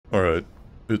Alright,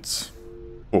 it's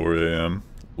 4 a.m.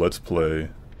 Let's play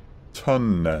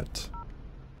Tunnet.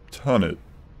 Tunnet.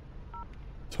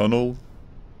 Tunnel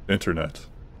Internet.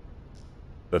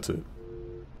 That's it.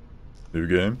 New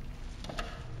game.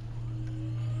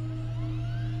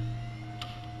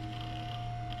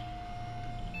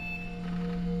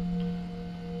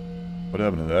 What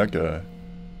happened to that guy?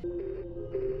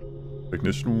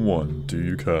 Technician 1, do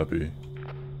you copy?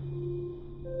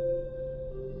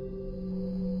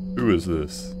 Who is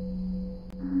this?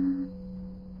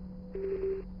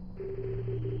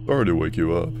 Sorry to wake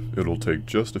you up. It'll take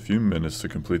just a few minutes to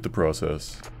complete the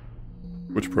process.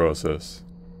 Which process?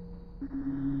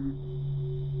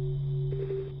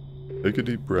 Take a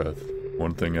deep breath,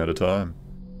 one thing at a time.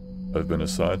 I've been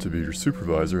assigned to be your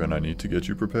supervisor and I need to get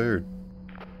you prepared.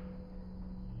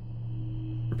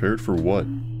 Prepared for what?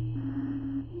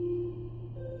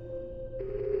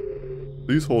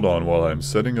 Please hold on while I am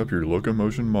setting up your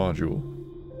locomotion module.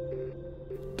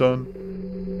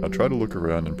 Done. Now try to look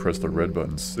around and press the red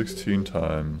button 16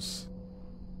 times.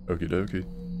 Okie dokie.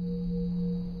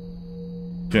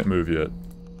 Can't move yet.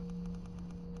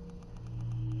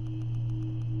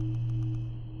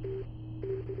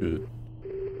 Good.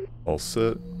 All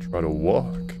set. Try to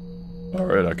walk.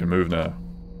 Alright, I can move now.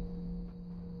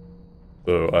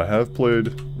 So I have played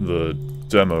the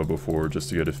demo before just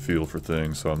to get a feel for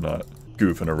things, so I'm not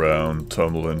goofing around,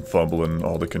 tumbling, fumbling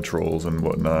all the controls and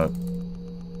whatnot.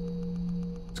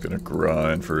 Just gonna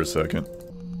grind for a second.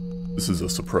 This is a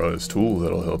surprise tool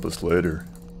that'll help us later.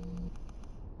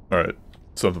 Alright,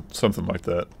 something like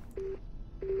that.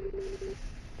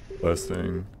 Last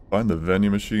thing, find the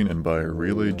vending machine and buy a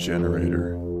relay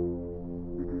generator.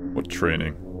 What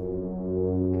training?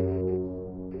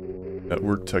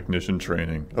 Network technician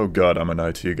training. Oh god, I'm an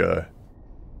IT guy.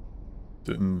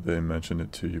 Didn't they mention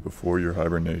it to you before your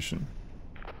hibernation?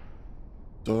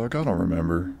 Dog, I don't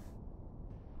remember.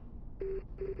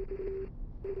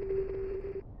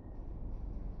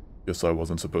 Guess I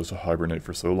wasn't supposed to hibernate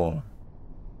for so long.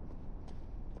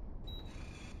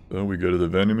 So we go to the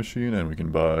vending machine and we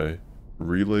can buy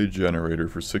relay generator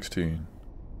for 16.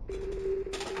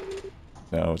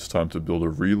 Now it's time to build a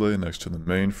relay next to the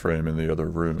mainframe in the other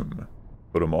room.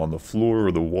 Put them on the floor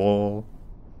or the wall,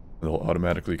 and they'll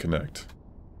automatically connect.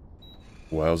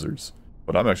 Wowzers.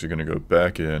 But I'm actually going to go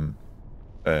back in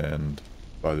and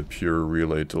buy the pure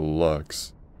relay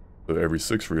deluxe. So every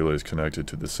 6 relays connected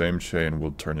to the same chain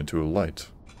will turn into a light.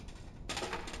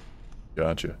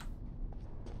 Gotcha.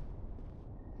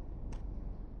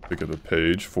 Pick up a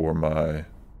page for my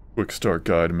quick start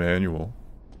guide manual.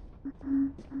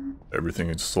 Everything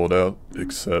is sold out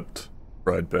except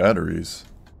fried batteries.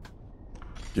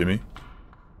 Gimme.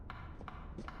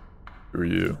 Who are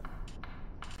you?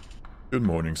 Good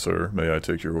morning, sir. May I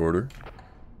take your order?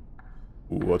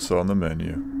 What's on the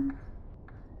menu?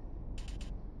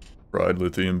 Fried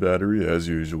lithium battery as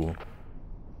usual.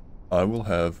 I will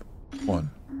have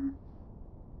 1.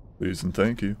 Please and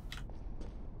thank you.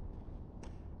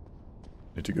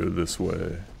 Need to go this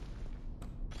way.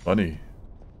 Money.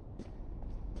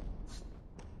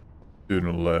 Dude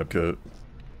in a lab coat.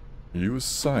 Are you a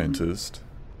scientist?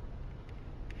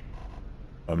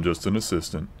 I'm just an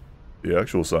assistant. The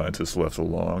actual scientist left a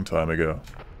long time ago.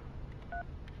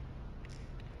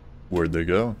 Where'd they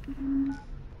go?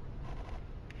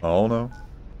 I don't know.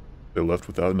 They left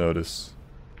without notice.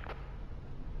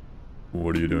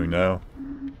 What are you doing now?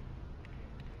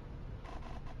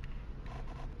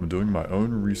 I'm doing my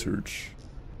own research.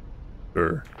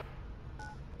 Sure.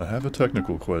 I have a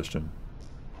technical question.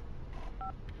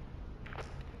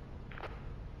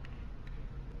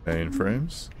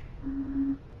 Mainframes?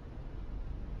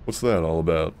 What's that all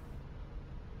about?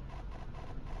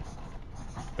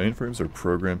 Mainframes are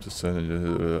programmed to send...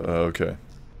 okay.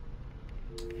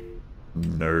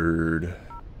 Nerd.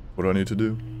 What do I need to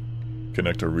do?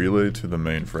 Connect a relay to the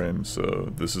mainframe.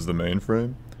 So this is the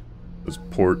mainframe. This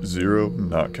port 0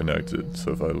 not connected.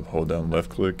 So if I hold down left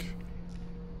click,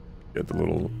 get the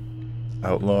little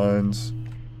outlines,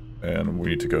 and we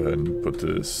need to go ahead and put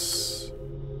this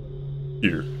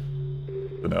here.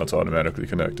 So now it's automatically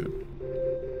connected.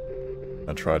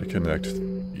 I'll try to connect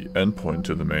the endpoint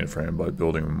to the mainframe by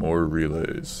building more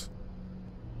relays.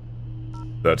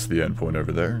 That's the endpoint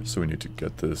over there, so we need to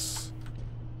get this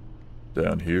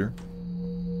down here.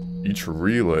 Each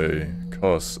relay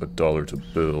costs $1 to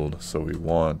build, so we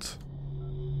want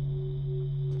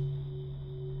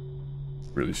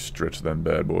really stretch them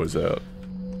bad boys out.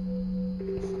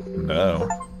 Now,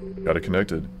 got it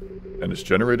connected, and it's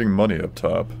generating money up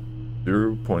top,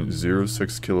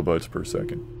 0.06 kilobytes per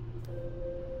second.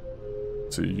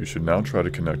 So you should now try to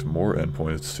connect more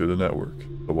endpoints to the network.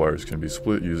 The wires can be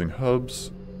split using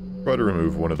hubs. Try to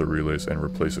remove one of the relays and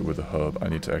replace it with a hub. I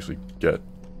need to actually get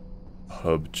a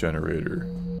hub generator.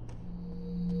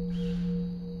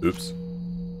 Oops.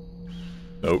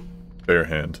 Nope. Bare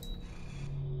hand.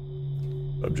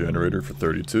 Hub generator for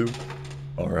 32.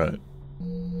 Alright.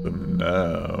 So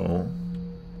now,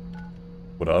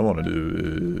 what I want to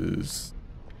do is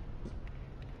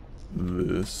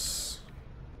this.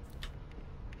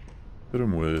 Hit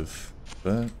him with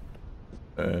that.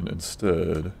 And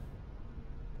instead,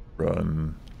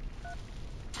 run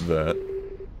that.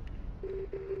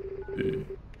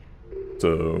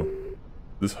 So,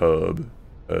 this hub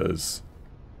has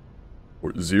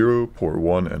port 0, port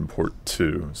 1, and port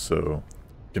 2. So,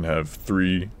 you can have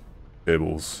 3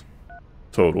 cables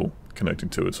total connecting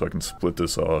to it. So I can split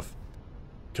this off,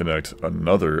 connect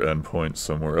another endpoint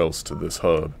somewhere else to this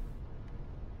hub,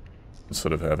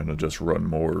 instead of having to just run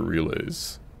more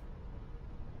relays.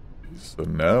 So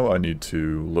now I need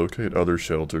to locate other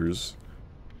shelters.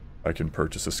 I can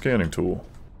purchase a scanning tool.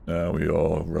 Now we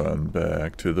all run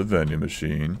back to the vending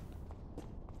machine,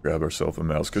 grab ourselves a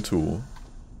Mouska tool,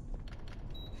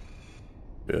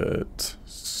 get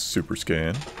super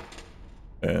scan,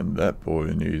 and that boy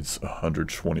needs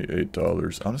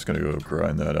 $128. I'm just gonna go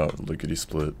grind that out lickety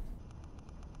split.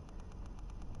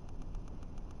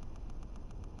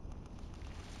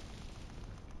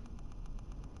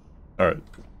 Alright.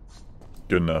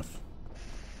 Good enough.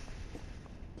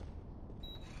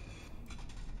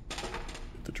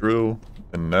 Get the drill,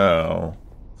 and now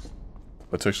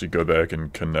let's actually go back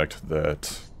and connect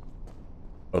that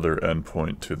other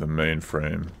endpoint to the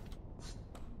mainframe.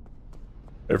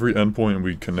 Every endpoint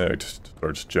we connect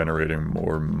starts generating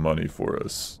more money for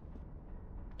us.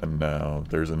 And now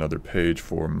there's another page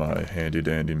for my handy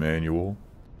dandy manual.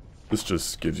 This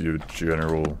just gives you a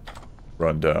general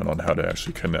rundown on how to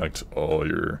actually connect all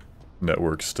your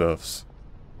network stuffs.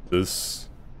 This,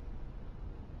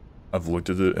 I've looked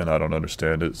at it and I don't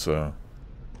understand it, so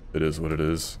it is what it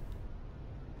is.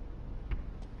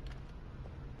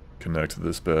 Connect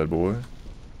this bad boy. As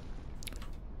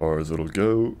far as it'll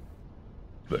go,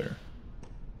 there.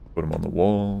 Put them on the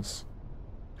walls.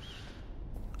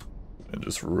 And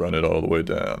just run it all the way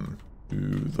down to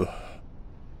the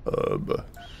hub.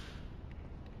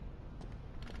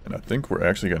 And I think we're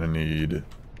actually gonna need...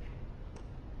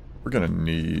 We're gonna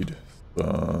need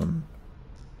some...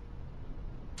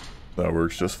 That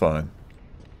works just fine.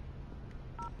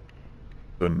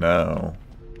 So now,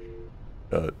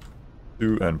 got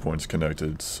 2 endpoints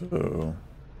connected, so...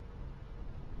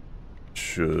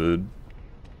 Should...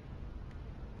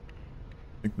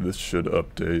 I think this should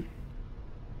update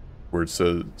where it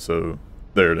says, so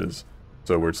there it is.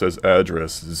 So where it says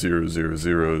address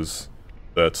 000s,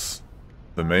 that's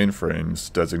the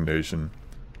mainframe's designation.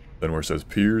 Then where it says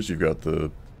peers, you've got the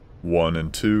 1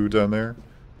 and 2 down there.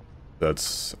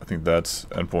 That's, I think that's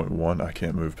endpoint 1. I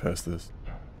can't move past this.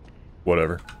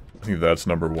 Whatever. I think that's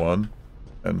number 1.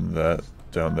 And that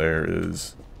down there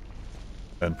is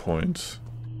endpoint,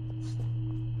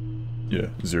 yeah,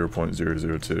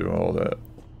 0.002, all that.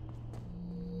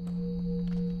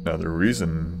 Now the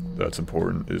reason that's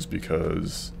important is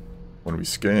because when we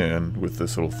scan with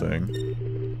this little thing,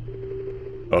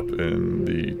 up in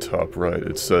the top right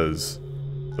it says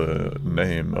the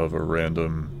name of a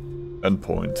random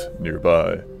endpoint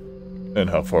nearby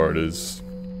and how far it is.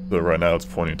 So right now it's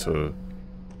pointing to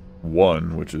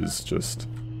 1, which is just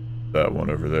that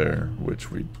one over there, which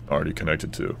we already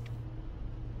connected to.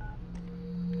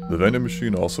 The vending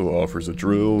machine also offers a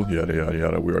drill, yada yada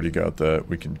yada, we already got that.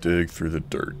 We can dig through the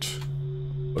dirt.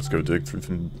 Let's go dig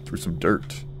through some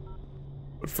dirt.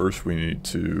 But first we need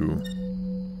to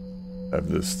have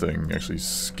this thing actually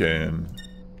scan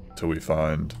till we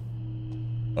find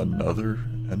another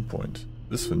endpoint.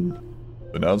 This one,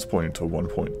 but now it's pointing to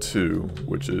 1.2,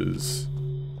 which is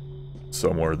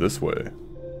somewhere this way.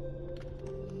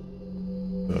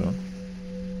 So,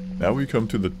 now we come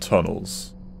to the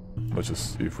tunnels. Let's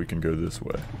just see if we can go this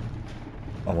way.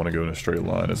 I want to go in a straight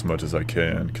line as much as I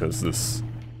can, because this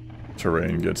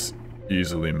terrain gets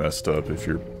easily messed up if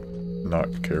you're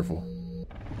not careful.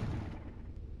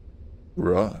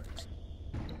 Rocks.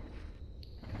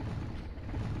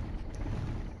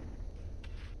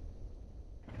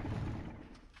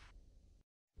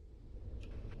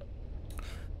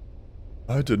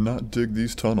 I did not dig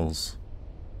these tunnels.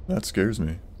 That scares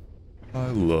me. I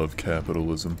love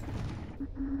capitalism.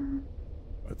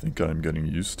 I think I'm getting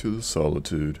used to the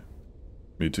solitude.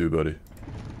 Me too, buddy.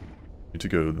 Need to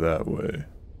go that way.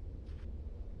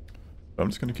 I'm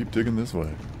just gonna keep digging this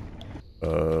way.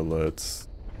 Let's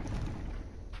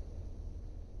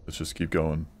just keep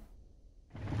going.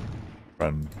 Try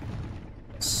and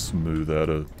smooth out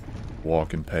a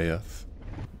walking path.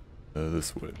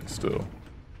 This way still.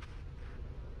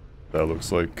 That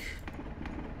looks like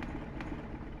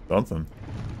something.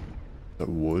 That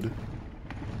wood.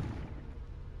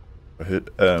 If I hit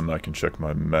M, I can check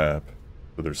my map.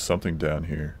 So there's something down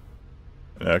here.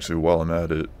 And actually, while I'm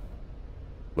at it,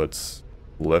 let's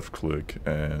left click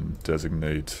and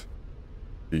designate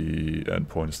the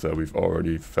endpoints that we've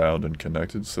already found and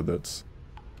connected. So that's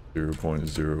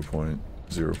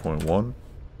 0.0.0.1.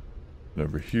 And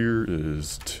over here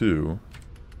is 2.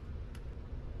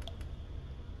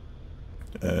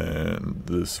 And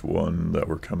this one that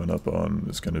we're coming up on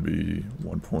is going to be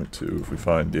 1.2 if we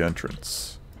find the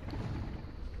entrance.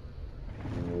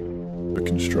 The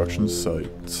construction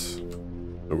site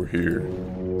over here.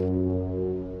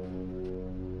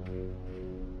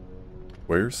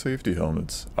 Wear safety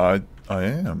helmets. I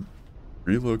am.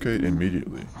 Relocate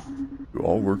immediately. To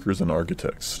all workers and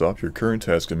architects, stop your current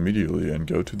task immediately and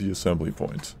go to the assembly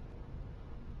point.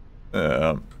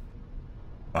 I'm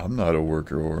not a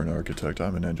worker or an architect,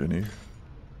 I'm an engineer.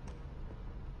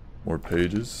 More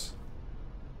pages.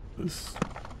 This.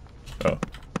 Oh.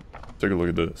 Take a look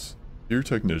at this. Dear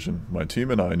technician, my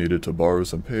team and I needed to borrow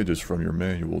some pages from your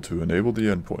manual to enable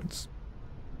the endpoints.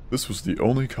 This was the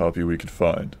only copy we could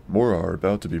find. More are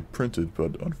about to be printed,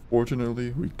 but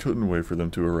unfortunately, we couldn't wait for them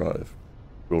to arrive.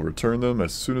 We'll return them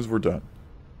as soon as we're done.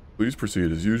 Please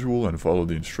proceed as usual and follow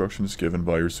the instructions given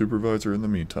by your supervisor in the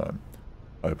meantime.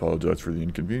 I apologize for the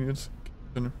inconvenience.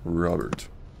 Captain Robert.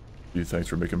 Gee, thanks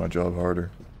for making my job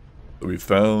harder. So we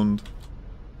found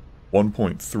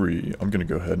 1.3. I'm going to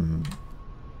go ahead and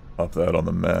pop that on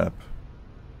the map.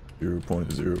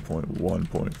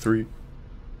 0.0.1.3.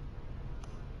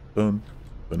 Done.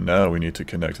 But now we need to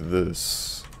connect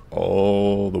this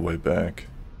all the way back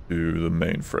to the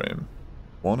mainframe.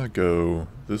 Want to go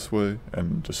this way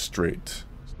and just straight.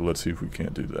 So let's see if we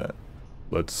can't do that.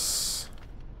 Let's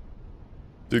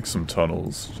dig some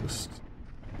tunnels just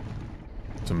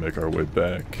to make our way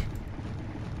back.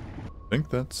 I think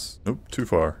that's... Nope, too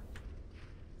far.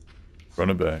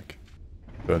 Run it back.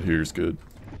 That here's good.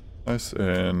 Nice,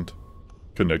 and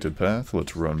connected path.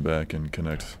 Let's run back and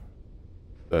connect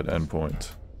that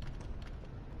endpoint.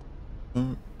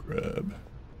 Oh, grab.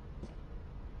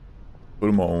 Put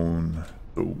them on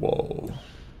the wall.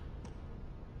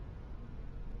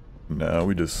 Now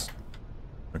we just...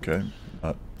 Okay,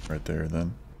 not right there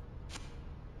then.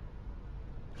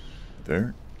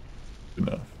 There. Good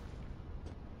enough.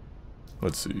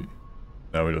 Let's see.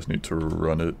 Now we just need to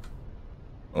run it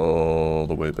all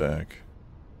the way back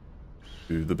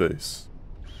to the base.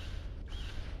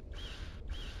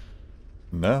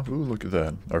 Now, ooh, look at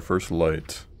that. Our first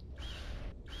light.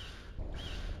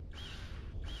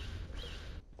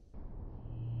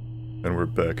 And we're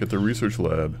back at the research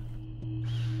lab.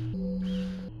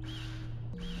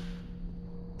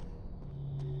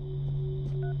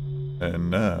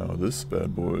 And now this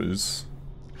bad boy's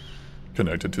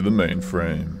connected to the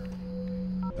mainframe.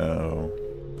 Now,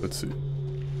 let's see.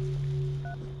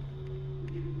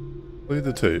 Play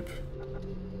the tape.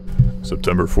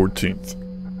 September 14th.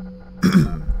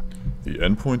 The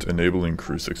endpoint enabling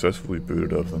crew successfully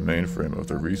booted up the mainframe of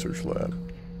the research lab.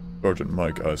 Sergeant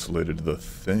Mike isolated the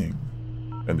thing,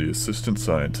 and the assistant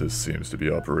scientist seems to be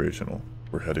operational.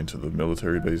 We're heading to the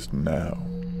military base now.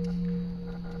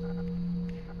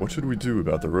 What should we do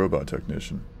about the robot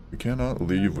technician? We cannot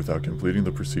leave without completing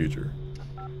the procedure.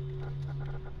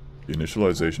 The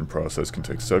initialization process can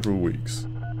take several weeks.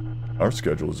 Our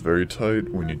schedule is very tight.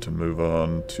 We need to move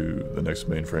on to the next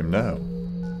mainframe now.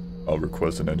 I'll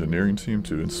request an engineering team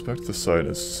to inspect the site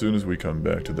as soon as we come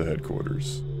back to the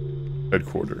headquarters. I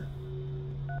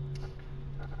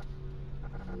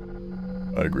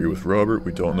agree with Robert.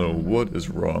 We don't know what is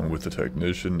wrong with the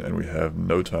technician, and we have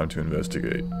no time to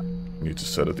investigate. We need to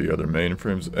set up the other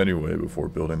mainframes anyway before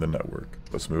building the network.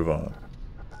 Let's move on.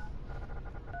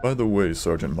 By the way,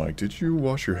 Sergeant Mike, did you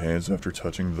wash your hands after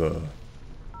touching the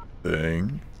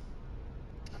thing?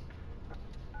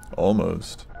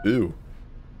 Almost. Ew.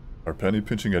 Our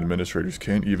penny-pinching administrators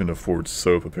can't even afford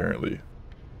soap, apparently.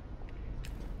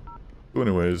 So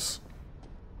anyways,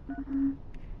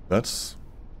 that's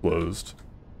closed.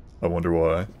 I wonder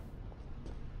why.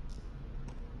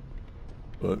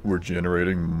 But we're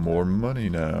generating more money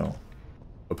now.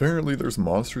 Apparently there's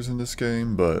monsters in this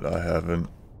game, but I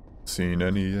haven't seen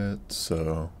any yet,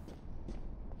 so...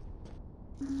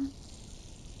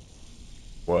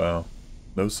 Wow.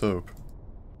 No soap.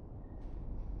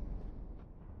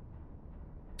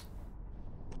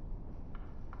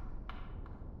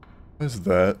 Why is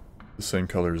that the same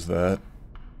color as that?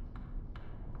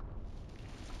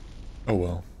 Oh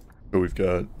well. So we've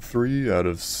got 3 out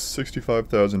of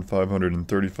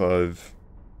 65,535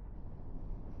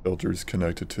 filters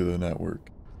connected to the network.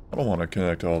 I don't want to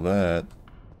connect all that.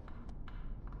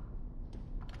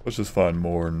 Let's just find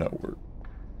more network.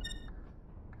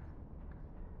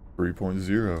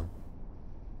 3.0.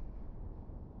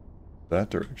 That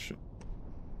direction.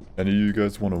 Any of you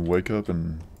guys want to wake up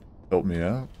and help me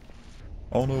out?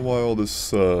 I don't know why all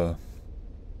this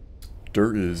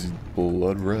dirt is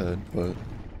blood red, but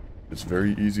it's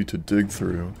very easy to dig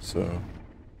through, so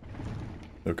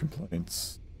no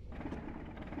complaints.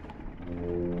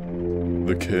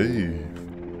 The cave.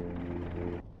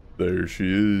 There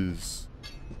she is.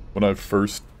 When I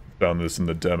first found this in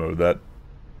the demo, that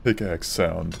pickaxe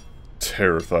sound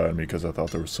terrified me because I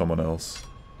thought there was someone else.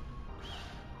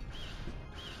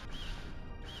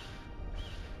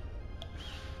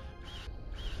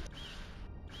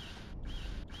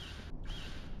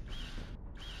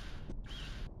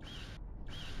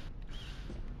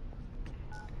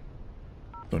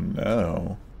 So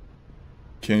now,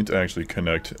 can't actually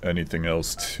connect anything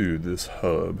else to this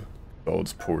hub. All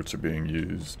its ports are being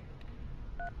used.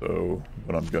 So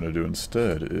what I'm gonna do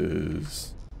instead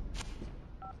is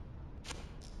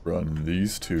run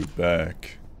these two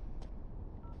back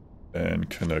and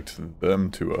connect them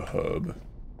to a hub.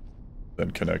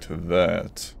 Then connect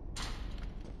that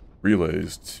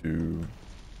relays to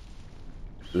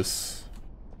this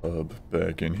hub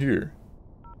back in here.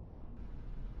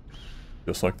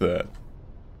 Just like that.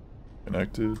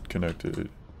 Connected, connected,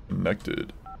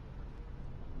 connected.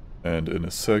 And in a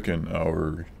second,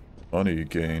 our money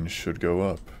gain should go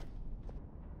up.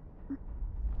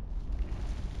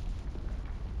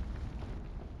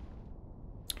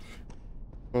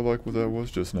 I like what that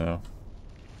was just now.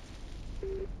 I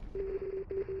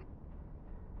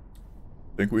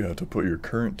think we have to put your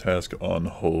current task on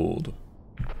hold.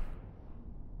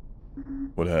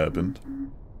 What happened?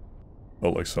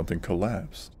 Felt like something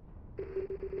collapsed.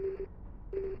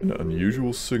 An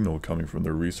unusual signal coming from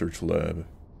the research lab.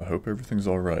 I hope everything's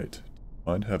alright.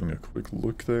 Mind having a quick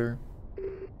look there?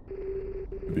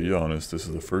 To be honest, this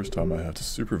is the first time I have to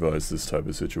supervise this type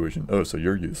of situation. Oh, so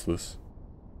you're useless.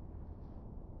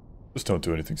 Just don't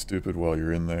do anything stupid while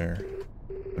you're in there.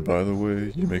 And by the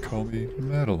way, you may call me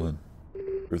Madeline.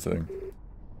 Sure thing.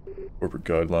 Corporate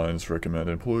guidelines recommend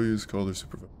employees call their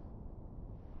supervisor.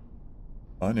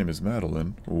 My name is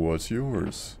Madeline. What's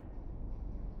yours?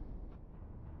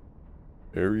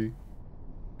 Harry,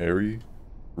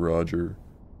 Roger,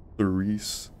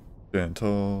 Therese,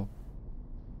 Chantal.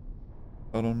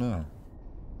 I don't know.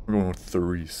 I'm going with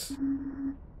Therese.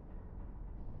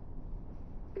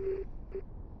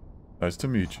 Nice to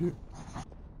meet you.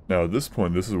 Now at this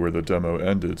point, this is where the demo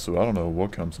ended, so I don't know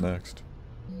what comes next.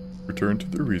 Return to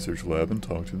the research lab and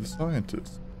talk to the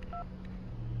scientist.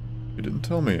 You didn't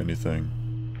tell me anything.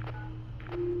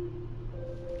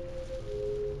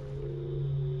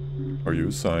 Are you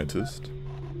a scientist?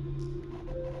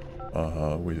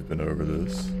 Uh-huh, we've been over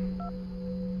this.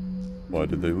 Why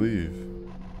did they leave?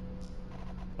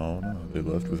 Oh no, they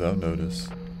left without notice.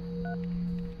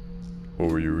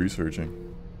 What were you researching?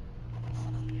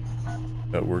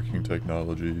 Networking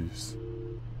technologies.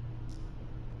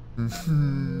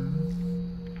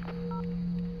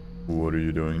 What are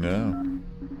you doing now?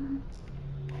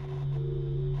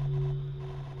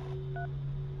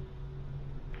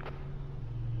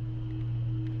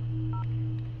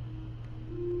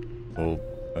 Well,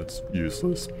 that's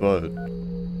useless, but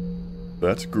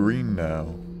that's green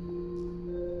now.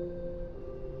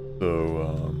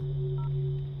 So,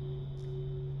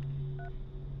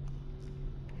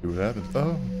 see what happens.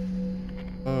 Oh.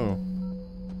 Oh.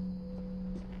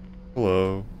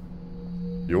 Hello.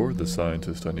 You're the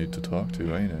scientist I need to talk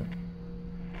to, ain't it?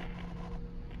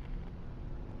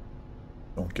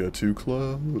 Don't get too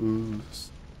close.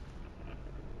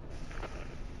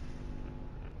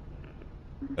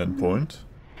 Endpoint?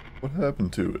 What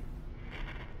happened to it?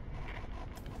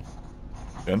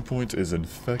 Endpoint is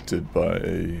infected by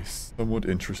a somewhat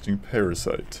interesting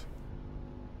parasite.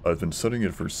 I've been studying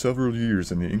it for several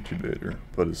years in the incubator,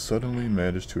 but has suddenly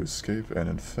managed to escape and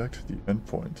infect the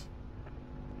endpoint.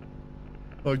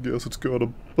 I guess it's got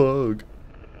a bug.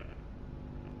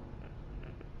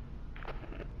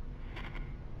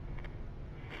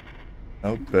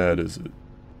 How bad is it?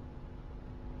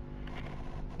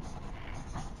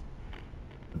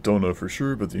 I don't know for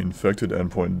sure, but the infected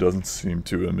endpoint doesn't seem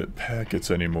to emit packets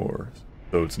anymore,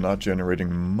 so it's not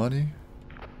generating money?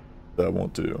 That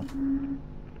won't do.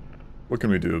 What can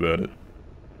we do about it?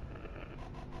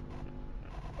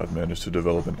 I've managed to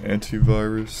develop an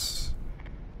antivirus.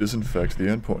 Disinfect the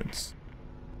endpoints.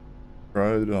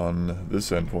 Try it on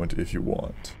this endpoint if you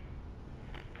want.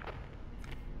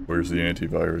 Where's the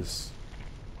antivirus?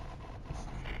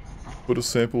 Put a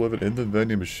sample of it in the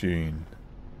vending machine.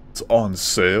 It's on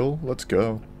sale? Let's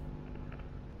go.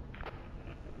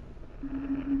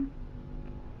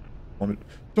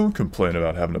 Don't complain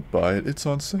about having to buy it. It's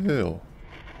on sale.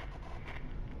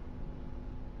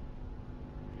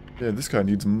 Yeah, this guy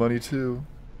needs money too.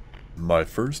 My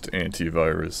first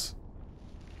antivirus.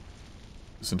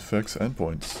 Disinfects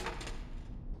endpoints.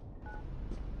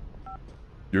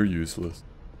 You're useless.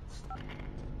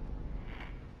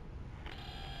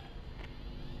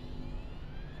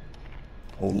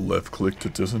 Hold left click to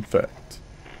disinfect.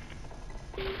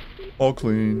 All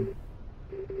clean.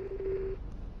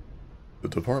 The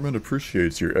department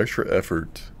appreciates your extra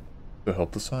effort to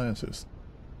help the scientists.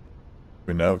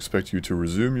 We now expect you to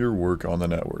resume your work on the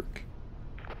network.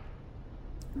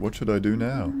 What should I do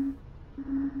now?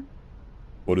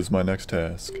 What is my next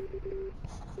task?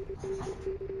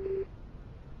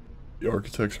 The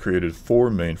architects created 4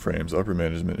 mainframes. Upper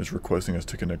management is requesting us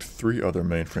to connect 3 other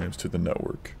mainframes to the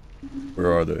network.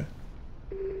 Where are they?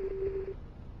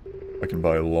 I can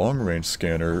buy a long-range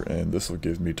scanner, and this will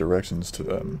give me directions to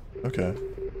them. Okay.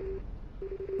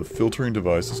 The filtering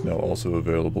device is now also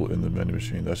available in the vending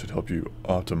machine. That should help you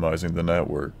optimizing the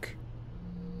network.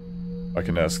 I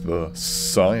can ask the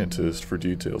scientist for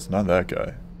details, not that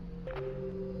guy.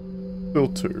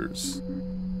 Filters.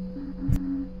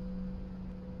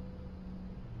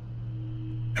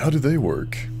 How do they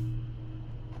work?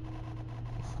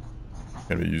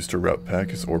 Can be used to route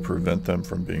packets or prevent them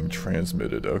from being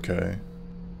transmitted. Okay.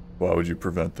 Why would you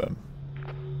prevent them?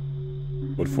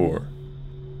 What for?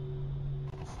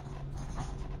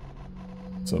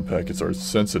 Some packets are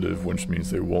sensitive, which means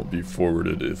they won't be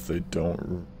forwarded if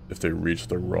they reach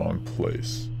the wrong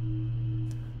place.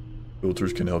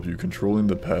 Filters can help you controlling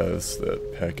the paths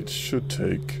that packets should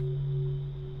take.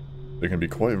 They can be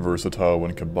quite versatile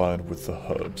when combined with the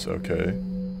hubs, okay?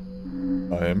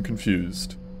 I am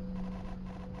confused.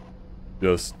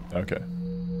 Okay.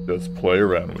 Just play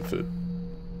around with it.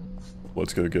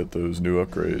 Let's go get those new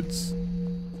upgrades.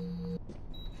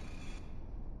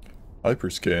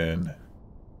 Hyperscan.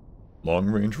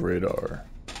 Long-range radar.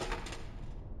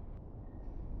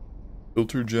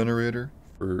 Filter generator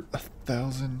for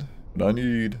 1,000. But I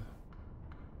need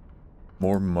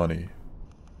more money.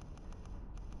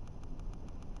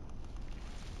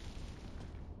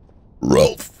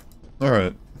 Ralph!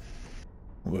 Alright.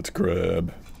 Let's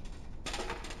grab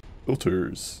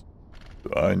filters.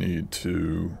 I need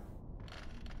to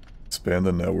expand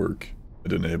the network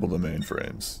and enable the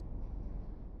mainframes.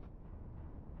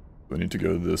 I need to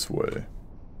go this way.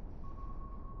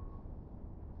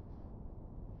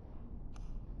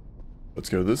 Let's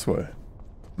go this way.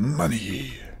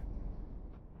 Money!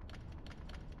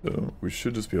 So we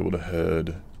should just be able to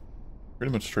head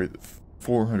pretty much straight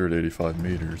 485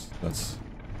 meters. That's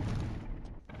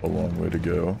a long way to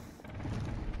go.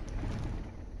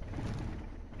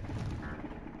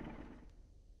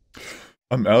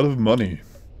 I'm out of money.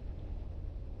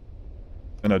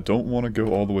 And I don't want to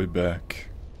go all the way back.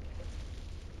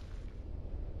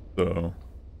 So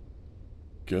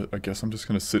I guess I'm just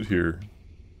gonna sit here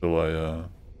till I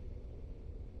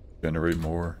generate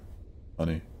more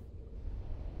money.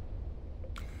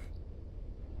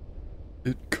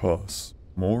 It costs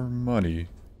more money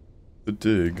to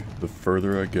dig the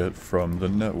further I get from the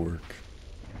network.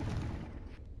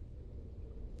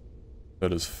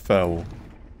 That is foul.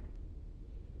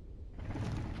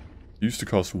 It used to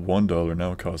cost $1,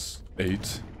 now it costs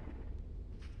 $8.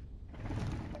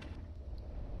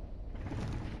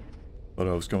 Thought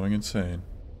I was going insane.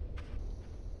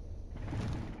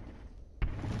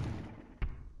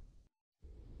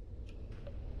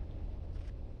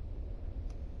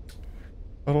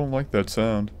 I don't like that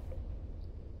sound.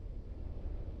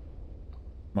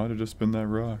 Might have just been that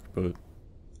rock, but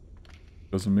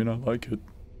doesn't mean I like it.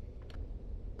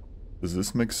 Does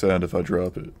this make sound if I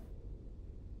drop it?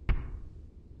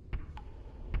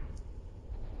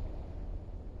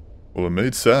 Well, it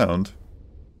made sound.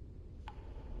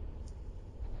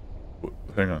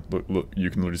 Hang on, look, you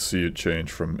can literally see it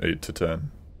change from 8 to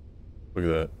 10. Look at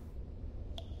that.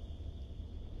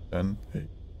 10, 8,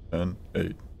 10,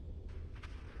 8.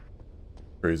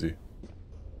 Crazy.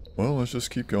 Well, let's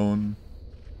just keep going.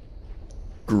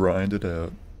 Grind it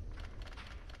out.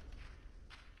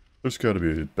 There's gotta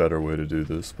be a better way to do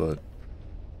this, but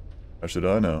how should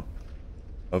I know?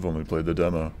 I've only played the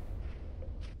demo.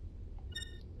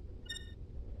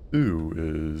 2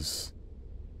 is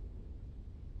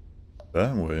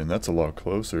that way, and that's a lot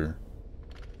closer.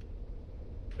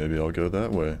 Maybe I'll go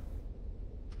that way.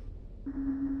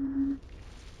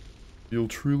 Feel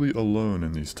truly alone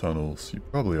in these tunnels. You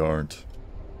probably aren't.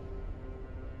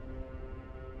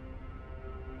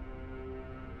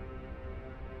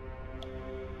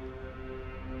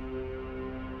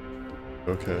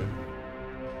 Okay.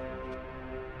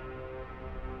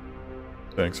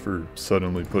 Thanks for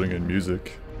suddenly putting in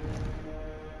music.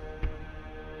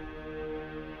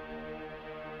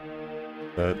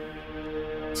 That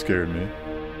scared me.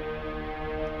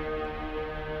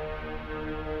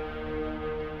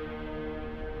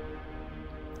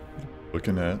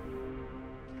 Looking at.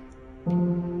 I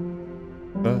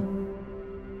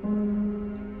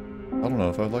don't know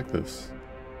if I like this.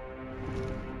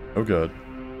 Oh god.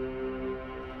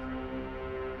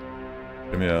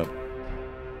 Get me out.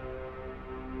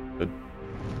 Good.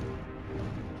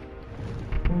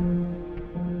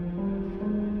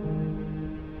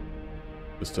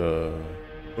 Just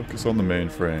focus on the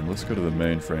mainframe. Let's go to the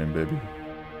mainframe, baby.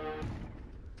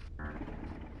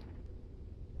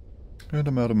 And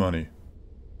I'm out of money.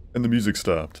 And the music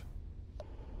stopped.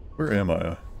 Where am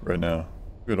I right now?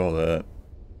 Look at all that.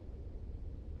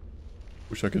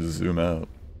 Wish I could zoom out.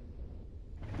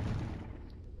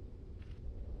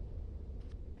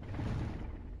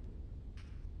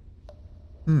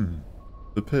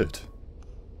 The pit.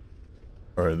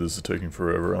 Alright, this is taking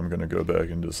forever. I'm gonna go back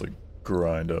and just like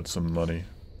grind out some money.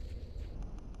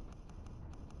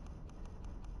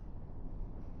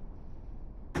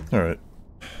 Alright.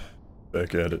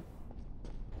 Back at it.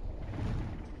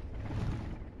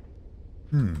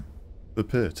 The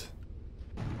pit.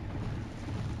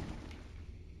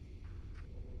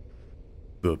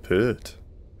 The pit.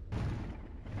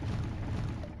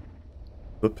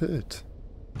 The pit.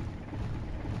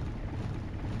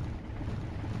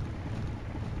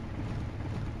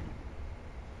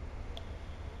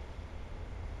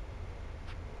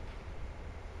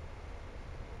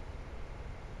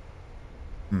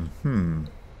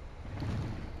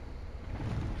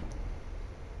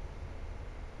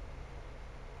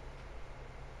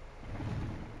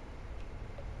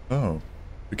 Oh,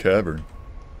 the cavern.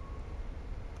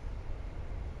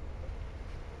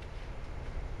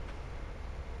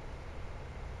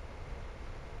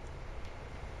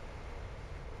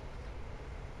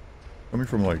 Coming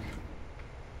from like...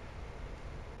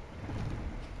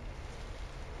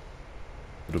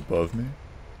 Is it above me? I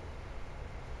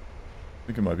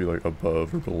think it might be like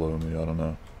above or below me, I don't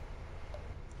know.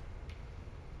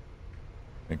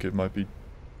 I think it might be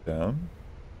down?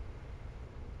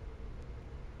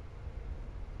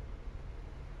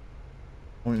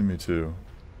 Pointing me to.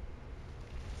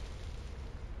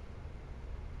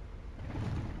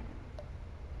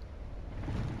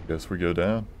 Guess we go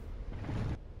down.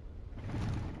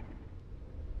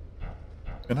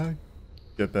 Can I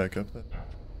get back up there?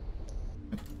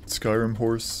 Skyrim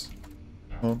horse?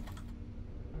 Oh.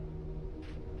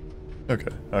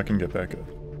 Okay, I can get back up.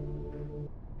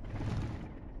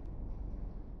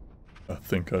 I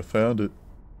think I found it.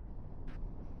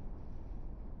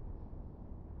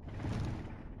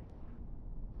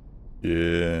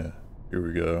 Yeah, here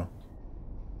we go.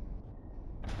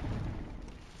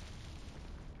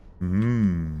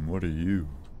 What are you?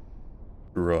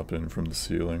 Dropping from the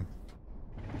ceiling.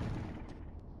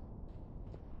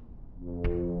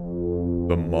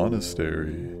 The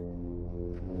monastery.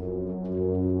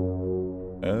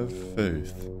 Have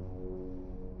faith.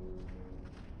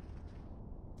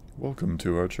 Welcome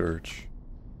to our church.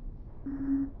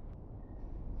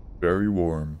 Very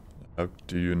warm. How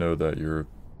do you know that you're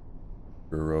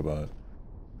a robot?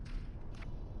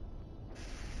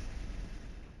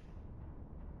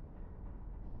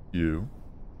 You?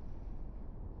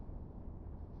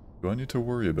 Do I need to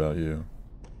worry about you?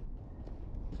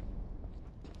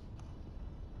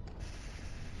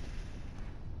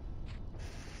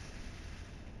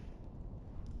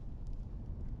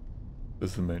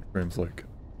 Is the mainframe's like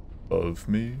above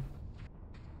me?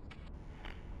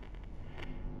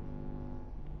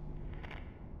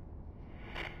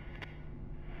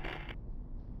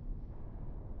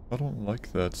 I don't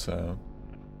like that sound.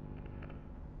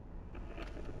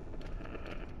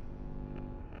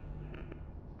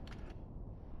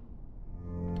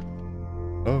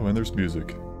 Oh, and there's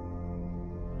music.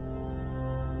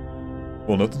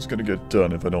 Well, nothing's gonna get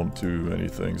done if I don't do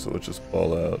anything, so let's just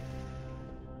fall out.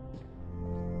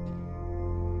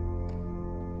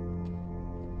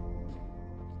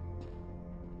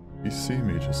 You see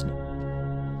me just now.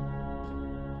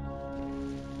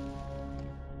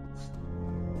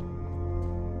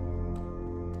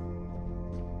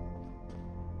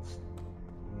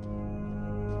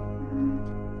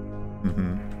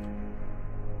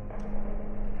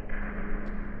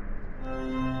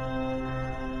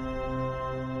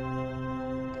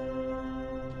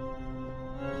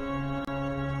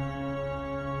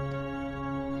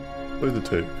 Play the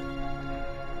tape.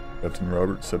 Captain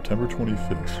Robert, September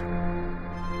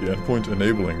 25th. The endpoint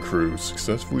enabling crew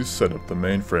successfully set up the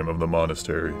mainframe of the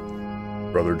monastery.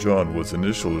 Brother John was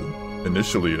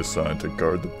initially assigned to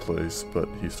guard the place, but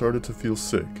he started to feel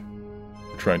sick.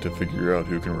 We're trying to figure out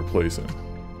who can replace him.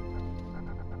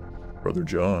 Brother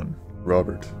John,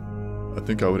 Robert, I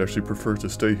think I would actually prefer to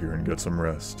stay here and get some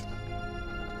rest.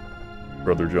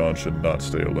 Brother John should not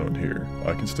stay alone here.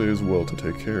 I can stay as well to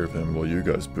take care of him while you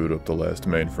guys boot up the last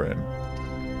mainframe.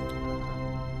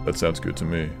 That sounds good to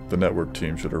me. The network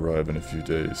team should arrive in a few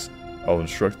days. I'll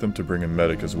instruct them to bring a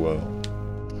medic as well.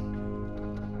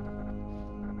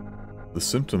 The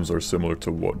symptoms are similar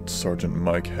to what Sergeant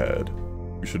Mike had.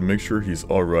 We should make sure he's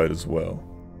alright as well.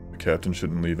 The captain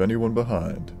shouldn't leave anyone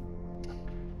behind.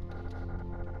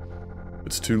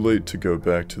 It's too late to go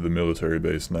back to the military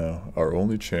base now. Our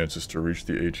only chance is to reach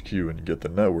the HQ and get the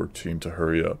network team to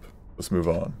hurry up. Let's move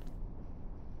on.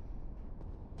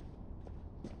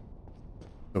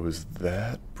 So is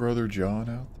that Brother John out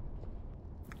there?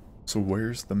 So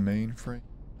where's the mainframe?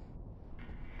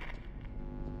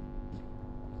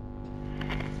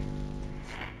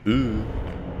 Ooh.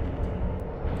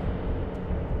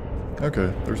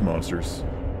 Okay, there's monsters.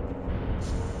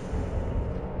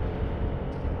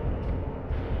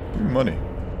 Give me money.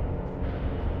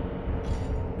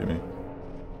 Give me.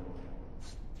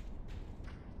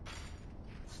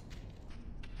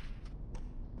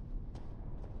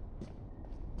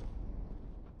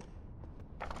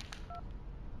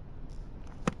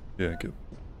 Yeah, good.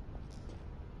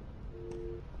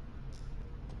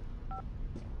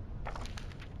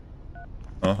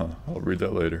 I'll read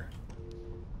that later.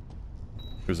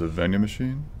 There's a vending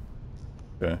machine?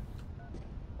 Okay.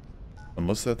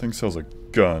 Unless that thing sells a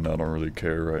gun, I don't really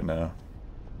care right now.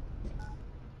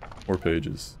 More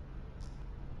pages.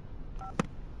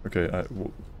 Okay,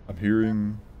 I'm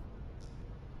hearing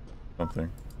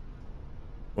something.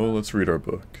 Well, let's read our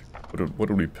book. What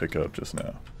did we pick up just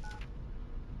now?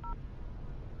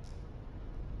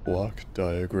 Block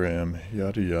diagram,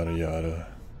 yada yada yada.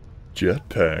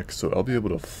 Jetpack, so I'll be able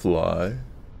to fly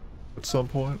at some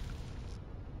point.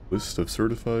 List of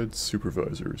certified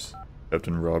supervisors.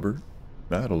 Captain Robert,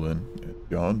 Madeline, and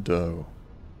John Doe.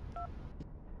 I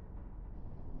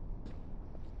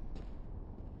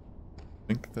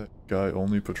think that guy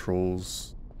only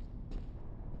patrols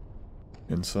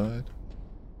inside.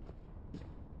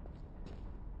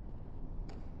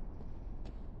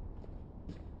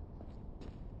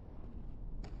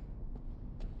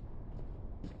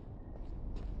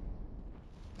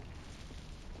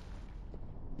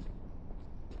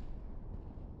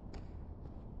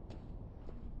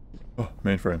 Oh,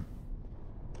 mainframe.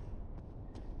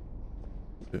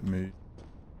 Get me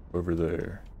over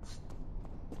there.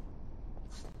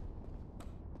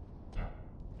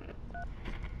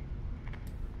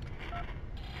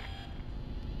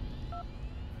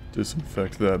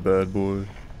 Disinfect that bad boy.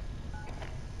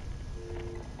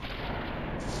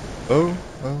 Oh,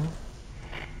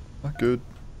 not good.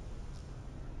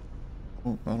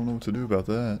 Well, I don't know what to do about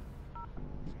that.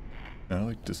 Can I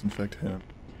like disinfect him?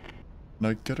 Can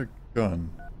I get a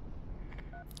gun?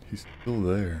 He's still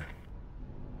there.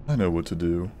 I know what to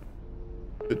do.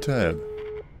 Hit tab.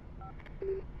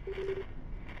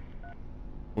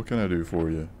 What can I do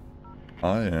for you?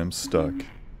 I am stuck.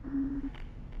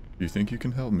 Do you think you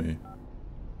can help me?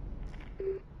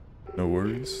 No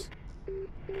worries.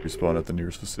 Respawn at the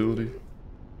nearest facility.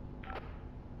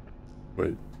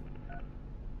 Wait.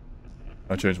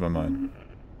 I changed my mind.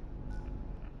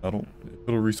 If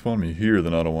it'll respawn me here,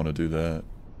 then I don't want to do that.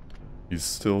 He's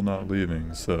still not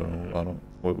leaving, so I don't...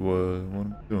 What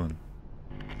am I doing?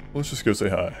 Let's just go say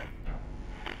hi.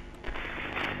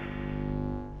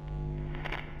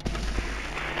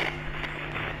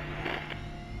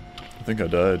 I think I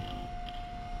died.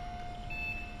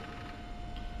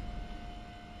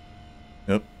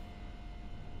 Yep.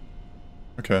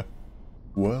 Okay.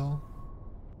 Well,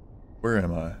 where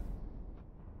am I?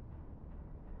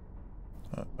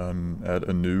 I'm at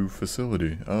a new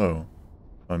facility. Oh.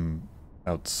 I'm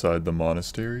outside the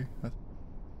monastery?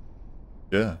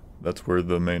 Yeah, that's where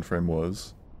the mainframe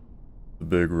was. The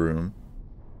big room.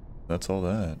 That's all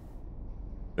that.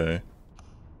 Okay.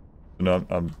 So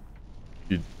now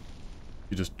he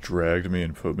just dragged me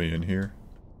and put me in here.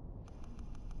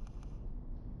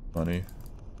 Funny.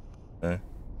 Okay.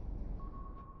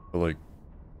 But like,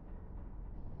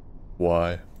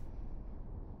 why?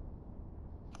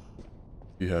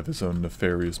 He have his own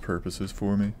nefarious purposes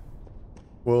for me?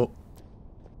 Well,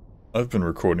 I've been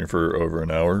recording for over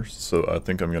an hour, so I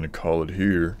think I'm gonna call it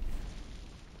here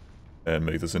and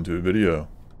make this into a video.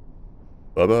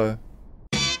 Bye bye.